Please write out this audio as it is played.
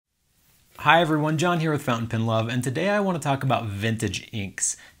Hi everyone, John here with Fountain Pen Love, and today I want to talk about vintage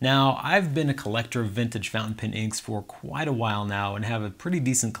inks. Now, I've been a collector of vintage fountain pen inks for quite a while now and have a pretty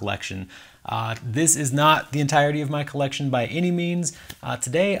decent collection. This is not the entirety of my collection by any means.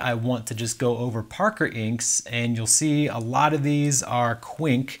 Today I want to just go over Parker inks, and you'll see a lot of these are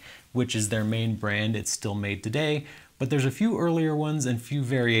Quink, which is their main brand. It's still made today. But there's a few earlier ones and few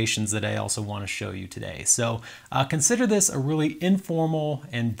variations that I also want to show you today. So consider this a really informal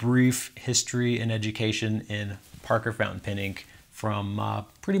and brief history and education in Parker fountain pen ink from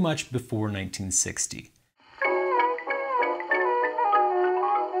pretty much before 1960.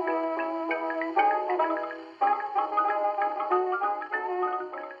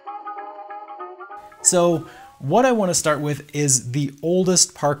 So what I want to start with is the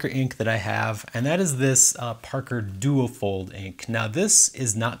oldest Parker ink that I have, and that is this Parker Duofold ink. Now this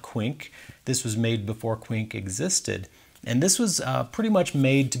is not Quink. This was made before Quink existed, and this was pretty much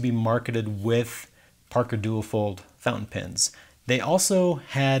made to be marketed with Parker Duofold fountain pens. They also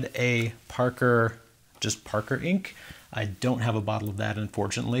had a Parker, just Parker ink. I don't have a bottle of that,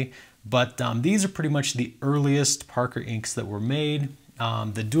 unfortunately, but these are pretty much the earliest Parker inks that were made.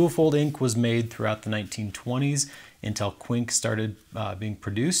 The Duofold ink was made throughout the 1920s until Quink started being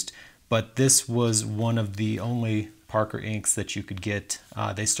produced, but this was one of the only Parker inks that you could get.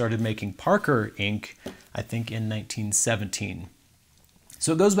 They started making Parker ink, I think, in 1917.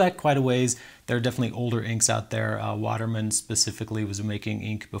 So it goes back quite a ways. There are definitely older inks out there. Waterman specifically was making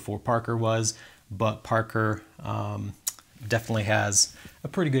ink before Parker was, but Parker definitely has a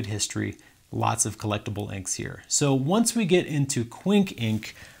pretty good history. Lots of collectible inks here. So once we get into Quink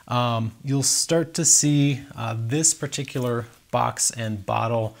ink, you'll start to see this particular box and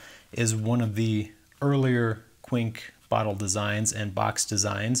bottle is one of the earlier Quink bottle designs and box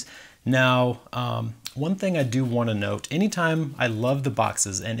designs. Now, one thing I do want to note, anytime I love the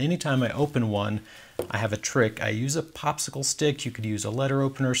boxes and anytime I open one, I have a trick. I use a popsicle stick. You could use a letter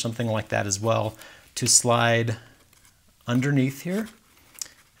opener, something like that as well, to slide underneath here.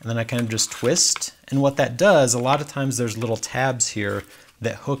 And then I kind of just twist. And what that does, a lot of times there's little tabs here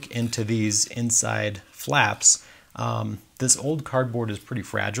that hook into these inside flaps. This old cardboard is pretty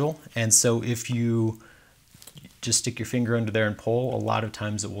fragile. And so if you just stick your finger under there and pull, a lot of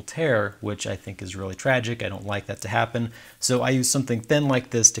times it will tear, which I think is really tragic. I don't like that to happen. So I use something thin like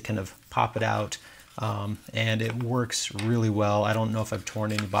this to kind of pop it out. And it works really well. I don't know if I've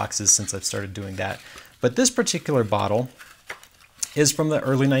torn any boxes since I've started doing that. But this particular bottle is from the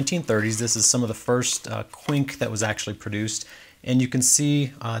early 1930s. This is some of the first Quink that was actually produced. And you can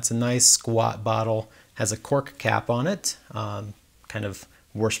see it's a nice squat bottle, has a cork cap on it, kind of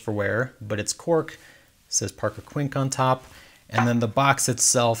worse for wear, but it's cork. It says Parker Quink on top. And then the box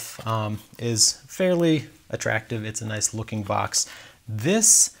itself is fairly attractive. It's a nice looking box.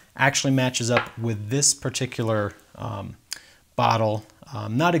 This actually matches up with this particular bottle,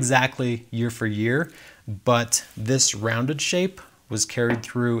 not exactly year for year, but this rounded shape was carried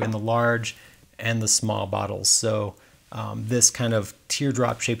through in the large and the small bottles. So this kind of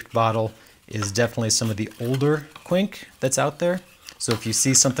teardrop shaped bottle is definitely some of the older Quink that's out there. So if you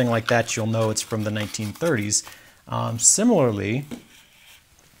see something like that, you'll know it's from the 1930s. Similarly,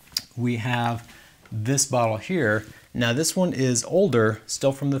 we have this bottle here. Now this one is older,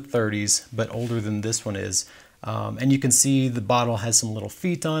 still from the 30s, but older than this one is. And you can see the bottle has some little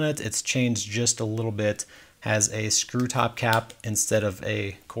feet on it. It's changed just a little bit. Has a screw top cap instead of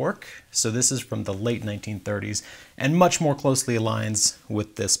a cork. So this is from the late 1930s and much more closely aligns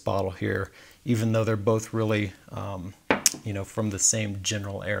with this bottle here, even though they're both really, from the same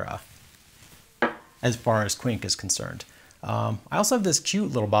general era as far as Quink is concerned. I also have this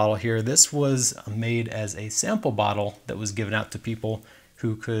cute little bottle here. This was made as a sample bottle that was given out to people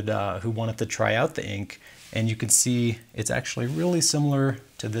who wanted to try out the ink. And you can see it's actually really similar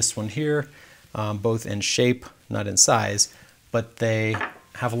to this one here. Both in shape, not in size, but they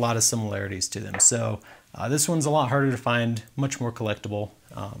have a lot of similarities to them. So this one's a lot harder to find, much more collectible,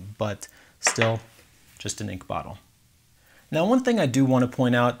 but still just an ink bottle. Now, one thing I do want to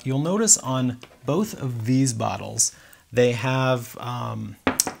point out, you'll notice on both of these bottles, they have kind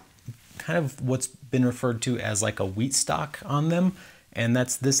of what's been referred to as like a wheat stalk on them, and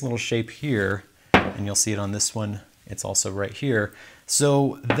that's this little shape here, and you'll see it on this one. It's also right here.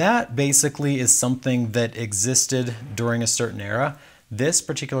 So that basically is something that existed during a certain era. This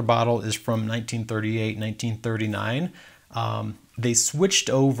particular bottle is from 1938, 1939. They switched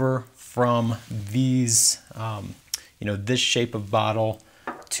over from these, this shape of bottle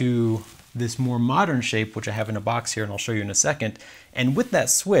to this more modern shape, which I have in a box here and I'll show you in a second. And with that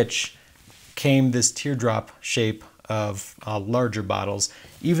switch came this teardrop shape of larger bottles,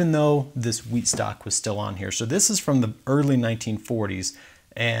 even though this wheat stock was still on here. So this is from the early 1940s,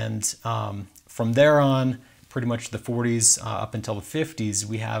 and from there on, pretty much the 40s up until the 50s,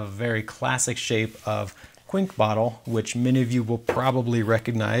 we have a very classic shape of Quink bottle, which many of you will probably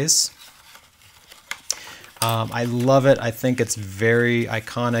recognize. I love it. I think it's very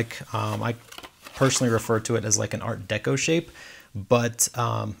iconic. I personally refer to it as like an Art Deco shape, but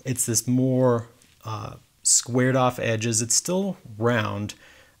it's this more squared off edges. It's still round,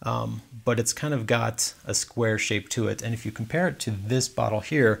 but it's kind of got a square shape to it. And if you compare it to this bottle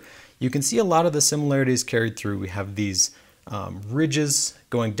here, you can see a lot of the similarities carried through. We have these ridges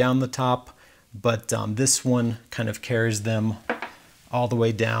going down the top, but this one kind of carries them all the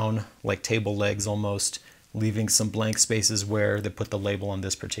way down like table legs almost, leaving some blank spaces where they put the label on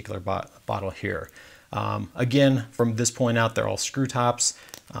this particular bottle here. Again, from this point out, they're all screw tops.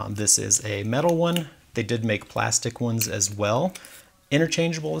 This is a metal one. They did make plastic ones as well.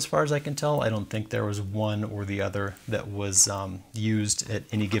 Interchangeable as far as I can tell. I don't think there was one or the other that was used at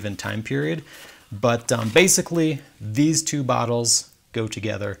any given time period. But basically, these two bottles go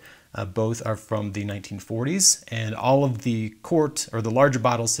together. Both are from the 1940s, and all of the quart or the larger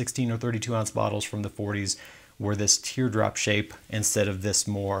bottles, 16 or 32 ounce bottles from the 40s, were this teardrop shape instead of this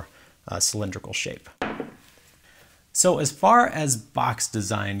more cylindrical shape. So as far as box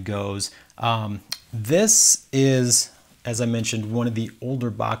design goes, this is, as I mentioned, one of the older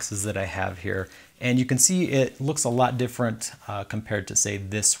boxes that I have here, and you can see it looks a lot different compared to, say,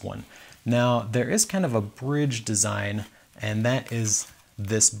 this one. Now, there is kind of a bridge design, and that is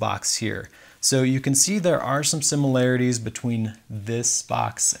this box here. So you can see there are some similarities between this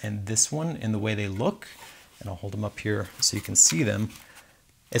box and this one in the way they look, and I'll hold them up here so you can see them,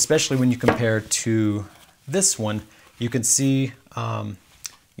 especially when you compare to this one. You can see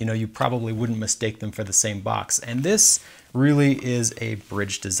you know, you probably wouldn't mistake them for the same box, and this really is a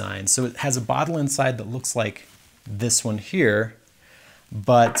bridge design. So it has a bottle inside that looks like this one here,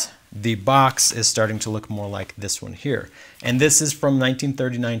 but the box is starting to look more like this one here. And this is from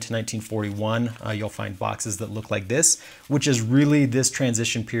 1939 to 1941. You'll find boxes that look like this, which is really this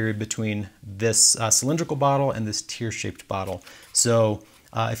transition period between this cylindrical bottle and this tear-shaped bottle. So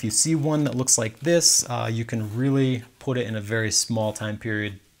if you see one that looks like this, you can really put it in a very small time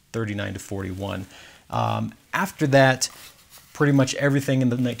period, 39 to 41. After that, pretty much everything in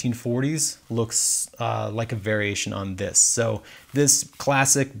the 1940s looks like a variation on this. So this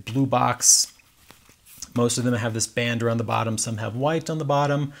classic blue box, most of them have this band around the bottom. Some have white on the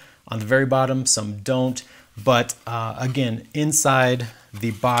bottom, on the very bottom, some don't. But again, inside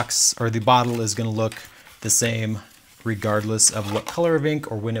the box or the bottle is going to look the same regardless of what color of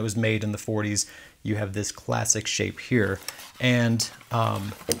ink or when it was made in the 40s. You have this classic shape here. And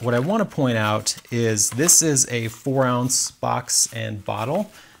what I want to point out is this is a 4-ounce box and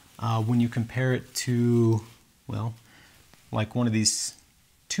bottle. When you compare it to, well, like one of these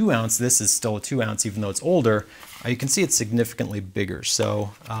 2-ounce, this is still a 2-ounce even though it's older. You can see it's significantly bigger.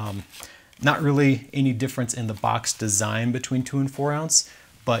 So not really any difference in the box design between 2 and 4-ounce,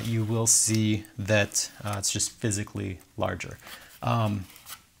 but you will see that it's just physically larger.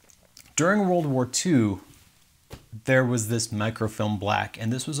 During World War II, there was this Microfilm Black,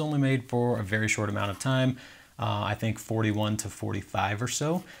 and this was only made for a very short amount of time, I think 41 to 45 or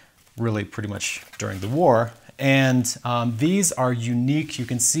so, really pretty much during the war. And these are unique. You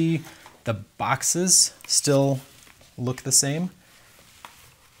can see the boxes still look the same.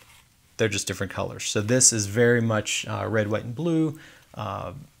 They're just different colors. So this is very much red, white, and blue,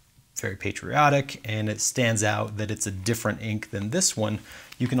 very patriotic, and it stands out that it's a different ink than this one.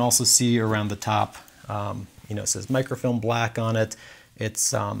 You can also see around the top, you know, it says Microfilm Black on it.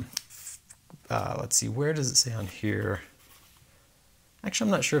 It's, let's see, where does it say on here? Actually,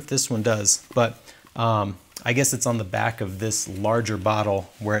 I'm not sure if this one does, but I guess it's on the back of this larger bottle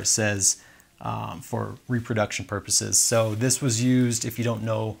where it says for reproduction purposes. So this was used, if you don't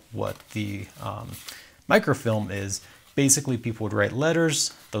know what the microfilm is, basically people would write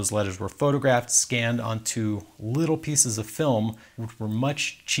letters. Those letters were photographed, scanned onto little pieces of film, which were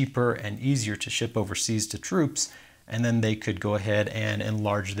much cheaper and easier to ship overseas to troops, and then they could go ahead and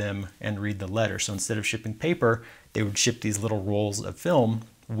enlarge them and read the letter. So instead of shipping paper, they would ship these little rolls of film,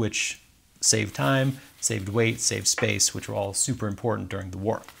 which saved time, saved weight, saved space, which were all super important during the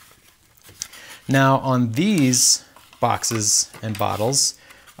war. Now on these boxes and bottles,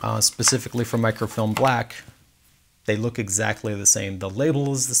 specifically for Microfilm Black, they look exactly the same. The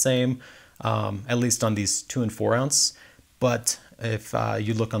label is the same, at least on these 2 and 4 ounce. But if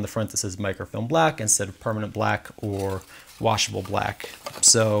you look on the front that says Microfilm Black instead of permanent black or washable black.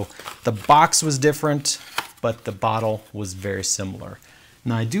 So the box was different. but the bottle was very similar.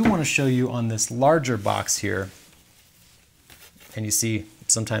 Now I do want to show you on this larger box here, and you see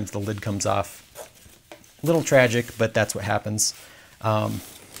sometimes the lid comes off. A little tragic, but that's what happens.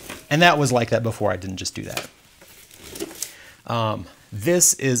 And that was like that before. I didn't just do that.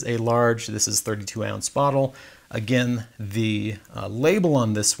 This is a large, this is 32-ounce bottle. Again, the label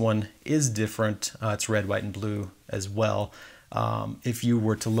on this one is different. It's red, white, and blue as well. If you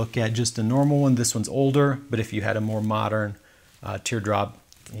were to look at just a normal one, this one's older, but if you had a more modern teardrop,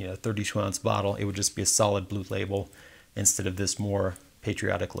 32-ounce bottle, it would just be a solid blue label instead of this more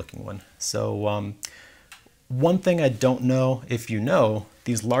patriotic looking one. So one thing I don't know, if you know,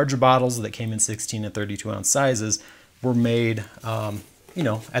 these larger bottles that came in 16 and 32-ounce sizes were made,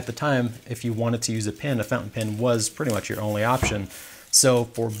 at the time, if you wanted to use a pen, a fountain pen was pretty much your only option. So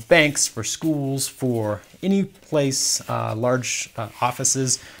for banks, for schools, for any place, large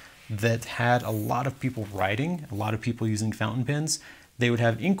offices that had a lot of people writing, a lot of people using fountain pens, they would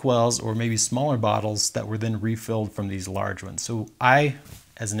have inkwells or maybe smaller bottles that were then refilled from these large ones. So I,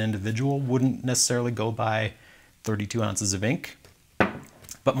 as an individual, wouldn't necessarily go buy 32 ounces of ink,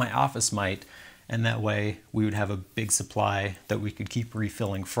 but my office might, and that way we would have a big supply that we could keep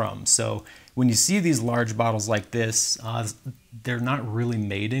refilling from. So when you see these large bottles like this, they're not really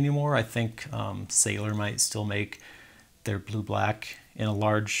made anymore. I think Sailor might still make their blue-black in a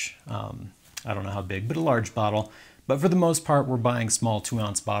large, I don't know how big, but a large bottle. But for the most part, we're buying small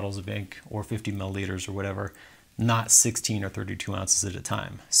 2-ounce bottles of ink or 50 milliliters or whatever, not 16 or 32 ounces at a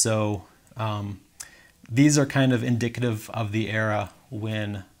time. So these are kind of indicative of the era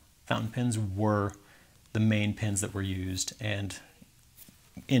when fountain pens were the main pens that were used, and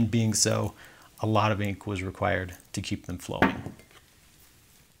in being so, a lot of ink was required to keep them flowing.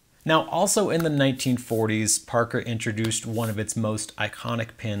 Now, also in the 1940s, Parker introduced one of its most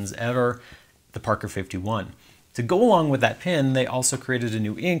iconic pens ever, the Parker 51. To go along with that pen, they also created a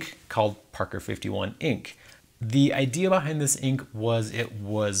new ink called Parker 51 Ink. The idea behind this ink was it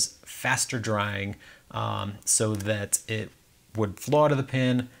was faster drying, so that it would flow out of the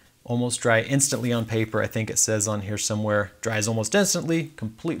pen, almost dry instantly on paper. I think it says on here somewhere, dries almost instantly,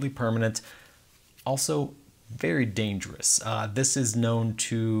 completely permanent. Also very dangerous. This is known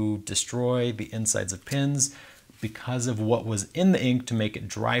to destroy the insides of pens because of what was in the ink to make it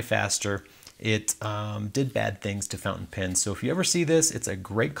dry faster. It did bad things to fountain pens. So if you ever see this, it's a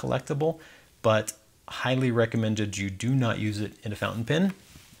great collectible, but highly recommended you do not use it in a fountain pen.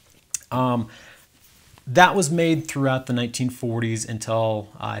 That was made throughout the 1940s until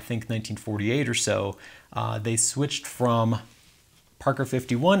I think 1948 or so. They switched from Parker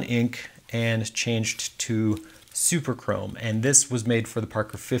 51 ink and changed to Superchrome, and this was made for the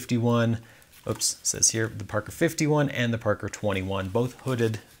Parker 51, oops, it says here, the Parker 51 and the Parker 21, both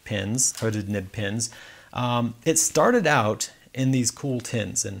hooded pens, hooded nib pens. It started out in these cool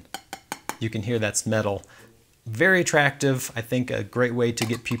tins, and you can hear that's metal. Very attractive. I think a great way to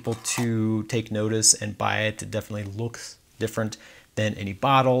get people to take notice and buy it. It definitely looks different than any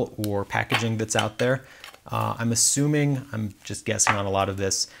bottle or packaging that's out there. I'm assuming, I'm just guessing on a lot of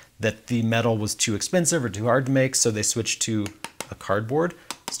this, that the metal was too expensive or too hard to make, so they switched to a cardboard.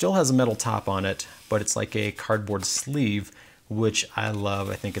 Still has a metal top on it, but it's like a cardboard sleeve, which I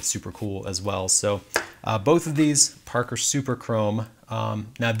love. I think it's super cool as well. So both of these, Parker Superchrome.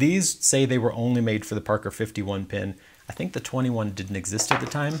 Now these say they were only made for the Parker 51 pen. I think the 21 didn't exist at the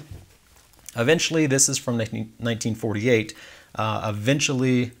time. Eventually, this is from 1948.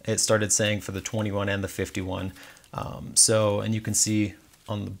 Eventually, it started saying for the 21 and the 51. And you can see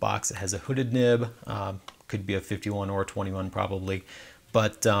on the box it has a hooded nib. Could be a 51 or a 21 probably.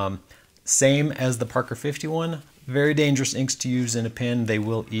 But same as the Parker 51, very dangerous inks to use in a pen. They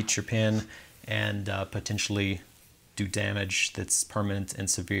will eat your pen and potentially do damage that's permanent and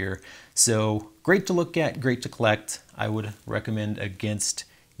severe. So great to look at, great to collect. I would recommend against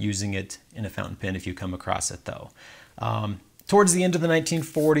using it in a fountain pen if you come across it though. Towards the end of the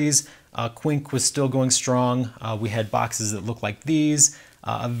 1940s, Quink was still going strong. We had boxes that looked like these.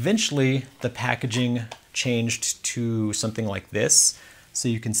 Eventually, the packaging changed to something like this. So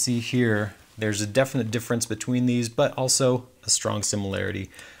you can see here, there's a definite difference between these, but also a strong similarity.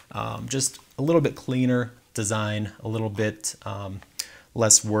 Just a little bit cleaner design, a little bit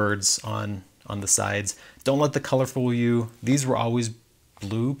less words on the sides. Don't let the color fool you. These were always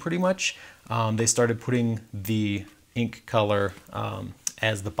blue pretty much. They started putting the ink color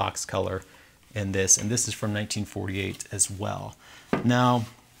as the box color in this, and this is from 1948 as well. Now,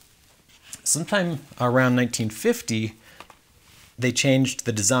 sometime around 1950, they changed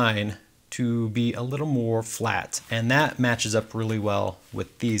the design to be a little more flat, and that matches up really well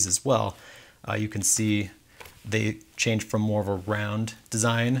with these as well. You can see they changed from more of a round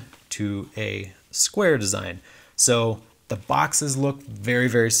design to a square design. So the boxes look very,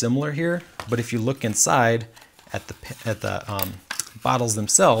 very similar here, but if you look inside at the bottles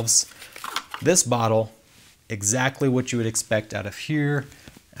themselves, this bottle, exactly what you would expect out of here,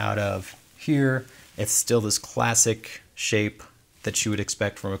 it's still this classic shape that you would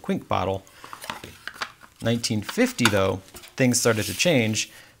expect from a Quink bottle. 1950 though, things started to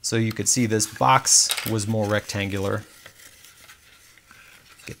change. So you could see this box was more rectangular.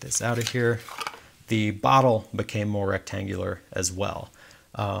 Get this out of here. The bottle became more rectangular as well.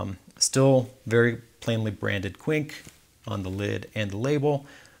 Still very plainly branded Quink on the lid and the label,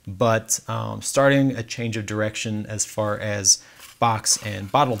 but starting a change of direction as far as box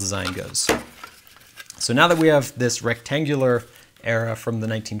and bottle design goes. So now that we have this rectangular era from the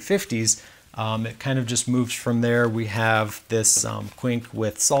 1950s, it kind of just moves from there. We have this Quink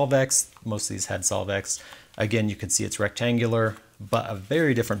with Solvex. Most of these had Solvex. Again, you can see it's rectangular, but a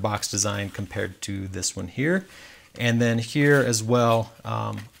very different box design compared to this one here. And then here as well,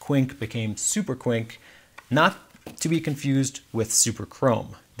 Quink became Super Quink, not to be confused with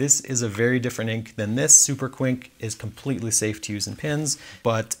Superchrome. This is a very different ink than this. Super Quink is completely safe to use in pens,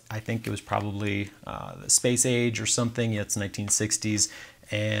 but I think it was probably the space age or something. Yeah, it's 1960s,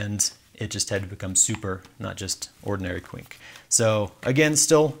 and it just had to become super, not just ordinary Quink. So again,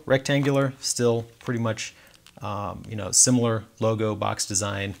 still rectangular, still pretty much similar logo, box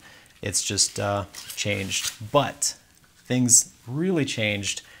design. It's just changed. But things really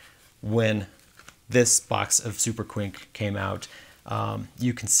changed when this box of Super Quink came out.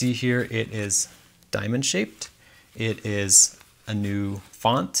 You can see here it is diamond shaped. It is a new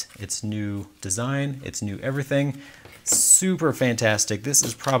font. It's new design. It's new everything. Super fantastic. This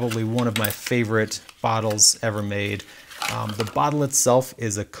is probably one of my favorite bottles ever made. The bottle itself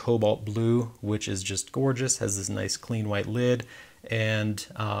is a cobalt blue, which is just gorgeous, has this nice clean white lid, and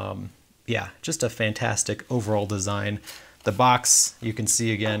yeah, just a fantastic overall design. The box, you can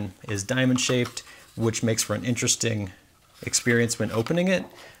see again, is diamond shaped, which makes for an interesting experience when opening it,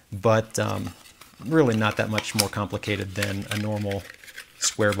 but really not that much more complicated than a normal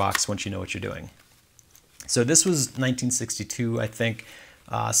square box once you know what you're doing. So this was 1962, I think.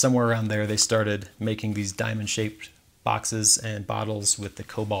 Somewhere around there they started making these diamond shaped boxes and bottles with the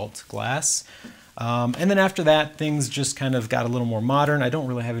cobalt glass. And then after that, things just kind of got a little more modern. I don't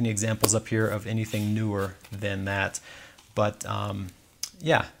really have any examples up here of anything newer than that. But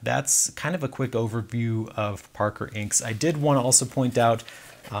yeah, that's kind of a quick overview of Parker inks. I did want to also point out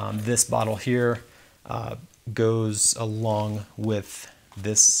this bottle here goes along with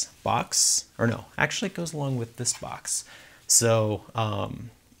this box, or no, actually it goes along with this box. So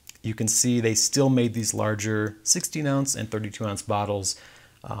you can see they still made these larger 16 ounce and 32 ounce bottles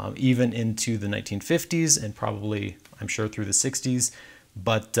even into the 1950s and probably, I'm sure, through the 60s.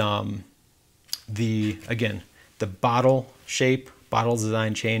 But again, the bottle shape, bottle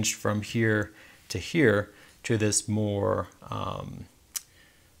design changed from here to this more, I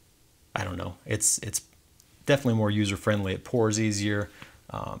don't know, it's definitely more user-friendly. It pours easier,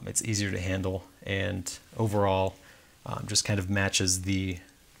 it's easier to handle, and overall just kind of matches the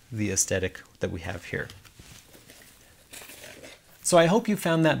aesthetic that we have here. So I hope you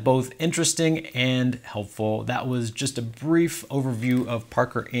found that both interesting and helpful. That was just a brief overview of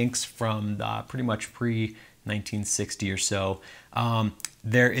Parker inks from pretty much pre-1960 or so.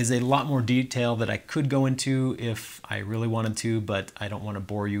 There is a lot more detail that I could go into if I really wanted to, but I don't want to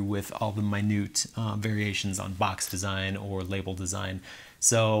bore you with all the minute variations on box design or label design.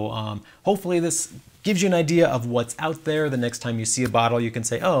 So hopefully this gives you an idea of what's out there. The next time you see a bottle, you can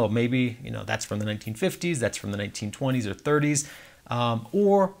say, oh, maybe that's from the 1950s, that's from the 1920s or 30s,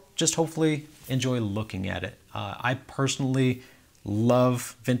 or just hopefully enjoy looking at it. I personally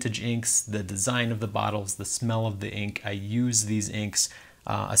love vintage inks, the design of the bottles, the smell of the ink. I use these inks,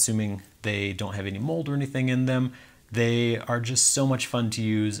 assuming they don't have any mold or anything in them. They are just so much fun to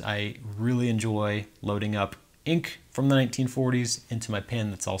use. I really enjoy loading up ink from the 1940s into my pen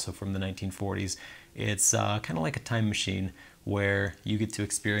that's also from the 1940s. It's kind of like a time machine where you get to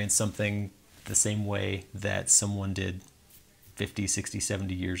experience something the same way that someone did 50, 60,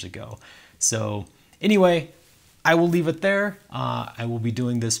 70 years ago. So anyway, I will leave it there. I will be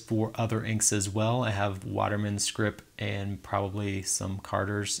doing this for other inks as well. I have Waterman, Script, and probably some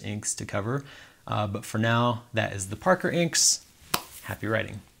Carter's inks to cover. But for now, that is the Parker inks. Happy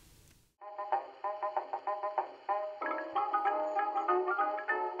writing.